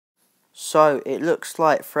So, it looks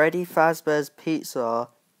like Freddy Fazbear's Pizza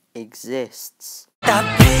exists.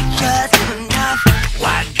 The picture's enough.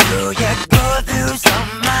 Why do you go through so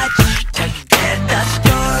much to get the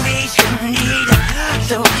stories you need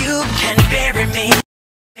so you can bury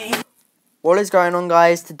me? What is going on,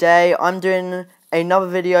 guys? Today I'm doing another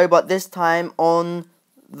video, but this time on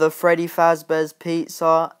the Freddy Fazbear's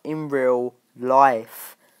Pizza in real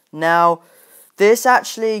life. Now, this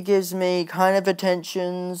actually gives me kind of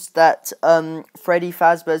attentions that Freddy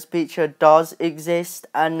Fazbear's Pizza does exist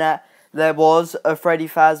and that there was a Freddy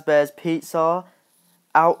Fazbear's Pizza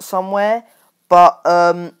out somewhere. But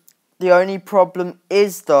the only problem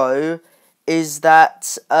is, though, is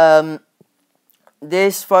that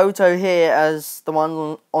this photo here, as the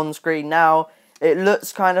one on screen now, it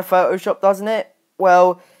looks kind of photoshopped, doesn't it?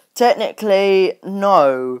 Well, technically,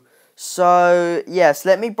 no. So, yes,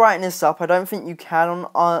 let me brighten this up. I don't think you can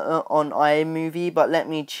on iMovie, but let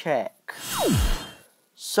me check.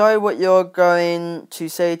 So, what you're going to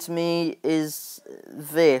say to me is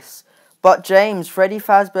this. But, James, Freddy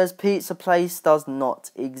Fazbear's Pizza Place does not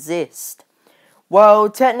exist. Well,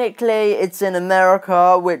 technically, it's in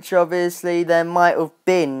America, which obviously there might have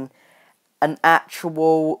been an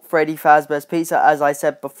actual Freddy Fazbear's Pizza. As I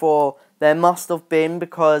said before, there must have been,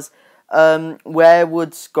 because where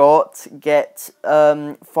would Scott get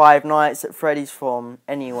 5 Nights at Freddy's from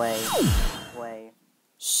anyway?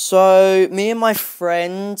 So, me and my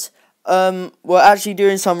friend were actually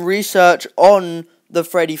doing some research on the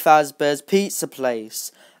Freddy Fazbear's Pizza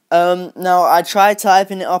Place. Now, I tried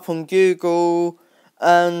typing it up on Google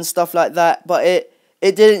and stuff like that, but it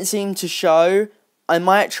didn't seem to show. I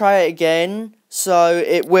might try it again, so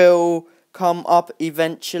it will come up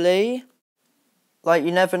eventually. Like,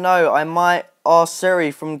 you never know, I might ask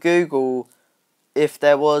Siri from Google if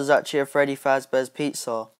there was actually a Freddy Fazbear's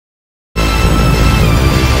Pizza.